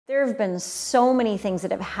There have been so many things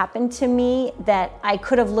that have happened to me that I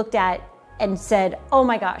could have looked at and said, oh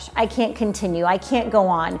my gosh, I can't continue, I can't go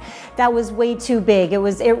on. That was way too big, it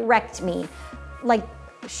wrecked me. Like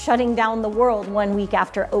shutting down the world 1 week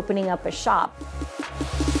after opening up a shop.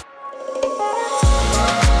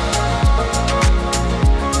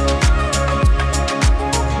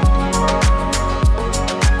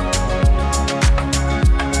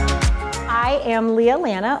 I am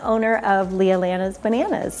Lana, owner of Lana's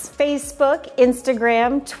Bananas. Facebook,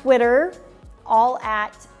 Instagram, Twitter, all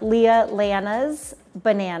at Lana's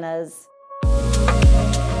Bananas.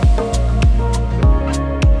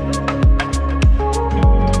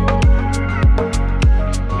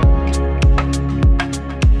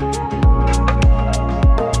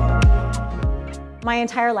 My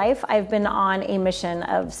entire life, I've been on a mission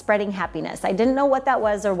of spreading happiness. I didn't know what that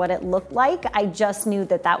was or what it looked like. I just knew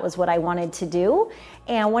that that was what I wanted to do.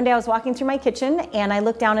 And one day I was walking through my kitchen and I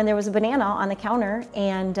looked down and there was a banana on the counter,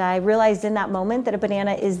 and I realized in that moment that a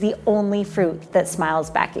banana is the only fruit that smiles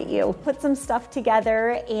back at you. Put some stuff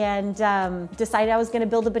together and decided I was gonna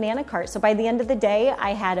build a banana cart. So by the end of the day,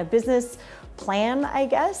 I had a business plan, I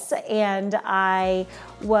guess, and I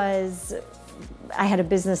had a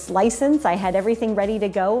business license. I had everything ready to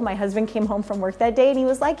go. My husband came home from work that day and he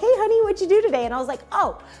was like, hey honey, what'd you do today? And I was like,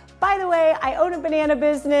 oh, by the way, I own a banana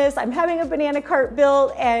business. I'm having a banana cart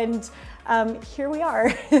built, and here we are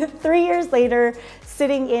 3 years later,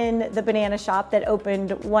 sitting in the banana shop that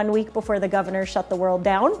opened 1 week before the governor shut the world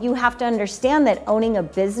down. You have to understand that owning a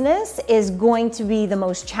business is going to be the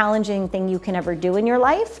most challenging thing you can ever do in your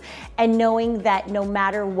life, and knowing that no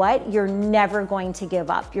matter what, you're never going to give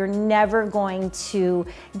up. You're never going to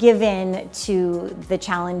give in to the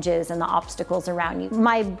challenges and the obstacles around you.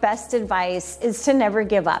 My best advice is to never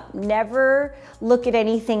give up. Never look at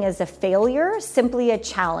anything as a failure, simply a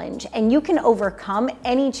challenge. And you can overcome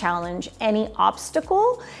any challenge, any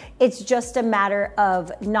obstacle. It's just a matter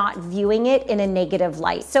of not viewing it in a negative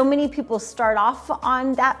light. So many people start off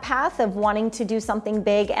on that path of wanting to do something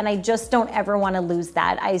big, and I just don't ever want to lose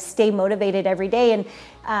that. I stay motivated every day, and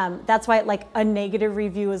that's why like a negative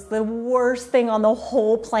review is the worst thing on the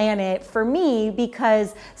whole planet for me,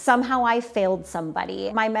 because somehow I failed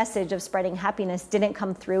somebody. My message of spreading happiness didn't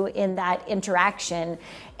come through in that interaction,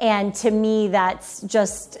 and to me that's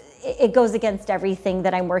just, it goes against everything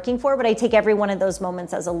that I'm working for, but I take every one of those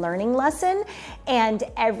moments as a learning lesson. And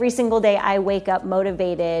every single day I wake up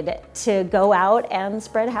motivated to go out and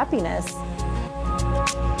spread happiness.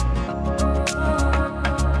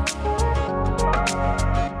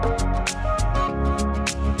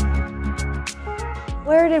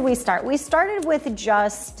 Where did we start? We started with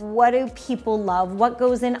just, what do people love? What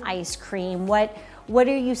goes in ice cream? What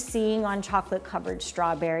are you seeing on chocolate covered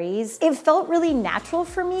strawberries? It felt really natural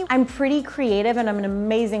for me. I'm pretty creative and I'm an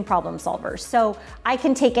amazing problem solver. So I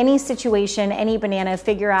can take any situation, any banana,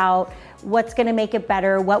 figure out what's gonna make it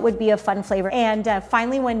better, what would be a fun flavor. And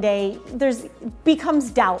finally one day, becomes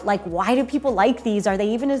doubt, like why do people like these? Are they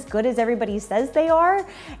even as good as everybody says they are?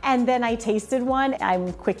 And then I tasted one.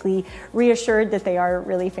 I'm quickly reassured that they are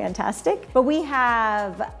really fantastic. But we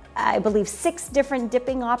have, I believe, 6 different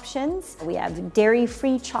dipping options. We have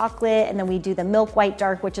dairy-free chocolate, and then we do the milk white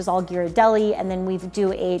dark, which is all Ghirardelli, and then we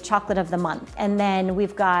do a chocolate of the month. And then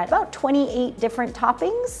we've got about 28 different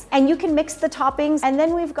toppings, and you can mix the toppings, and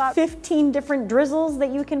then we've got 15 different drizzles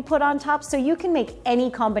that you can put on top, so you can make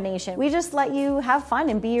any combination. We just let you have fun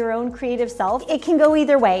and be your own creative self. It can go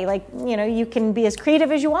either way, like, you know, you can be as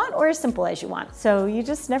creative as you want or as simple as you want. So you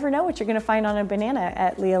just never know what you're gonna find on a banana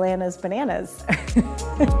at Lana's Bananas.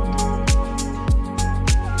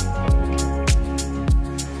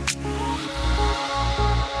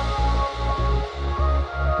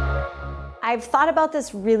 I've thought about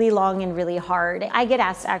this really long and really hard. I get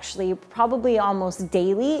asked actually probably almost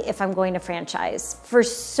daily if I'm going to franchise. For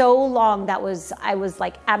so long I was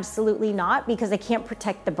like, absolutely not, because I can't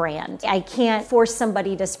protect the brand. I can't force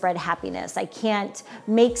somebody to spread happiness. I can't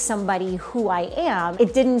make somebody who I am.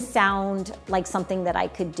 It didn't sound like something that I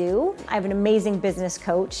could do. I have an amazing business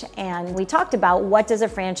coach, and we talked about what does a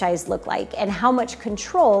franchise look like and how much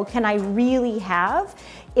control can I really have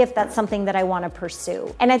if that's something that I want to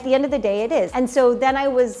pursue. And at the end of the day, it is. And so then I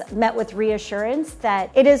was met with reassurance that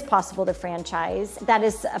it is possible to franchise. That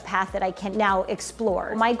is a path that I can now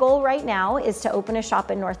explore. My goal right now is to open a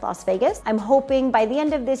shop in North Las Vegas. I'm hoping by the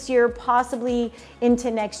end of this year, possibly into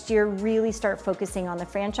next year, really start focusing on the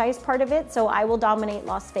franchise part of it. So I will dominate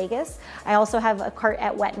Las Vegas. I also have a cart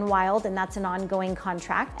at Wet n Wild, and that's an ongoing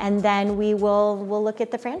contract. And then we'll look at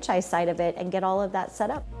the franchise side of it and get all of that set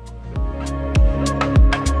up.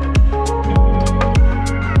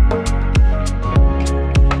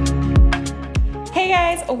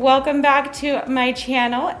 guys, welcome back to my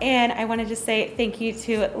channel, and I wanted to say thank you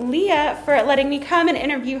to Leah for letting me come and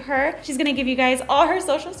interview her. She's gonna give you guys all her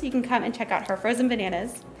socials so you can come and check out her frozen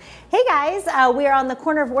bananas. Hey guys, we are on the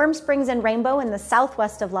corner of Warm Springs and Rainbow in the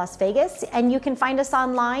southwest of Las Vegas, and you can find us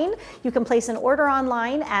online. You can place an order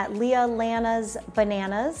online at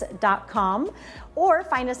leahlanasbananas.com or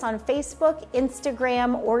find us on Facebook,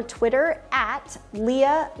 Instagram, or Twitter at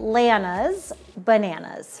Leah Lana's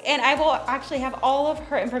Bananas. And I will actually have all of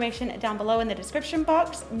her information down below in the description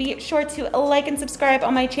box. Be sure to like and subscribe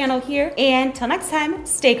on my channel here. And till next time,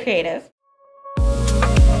 stay creative.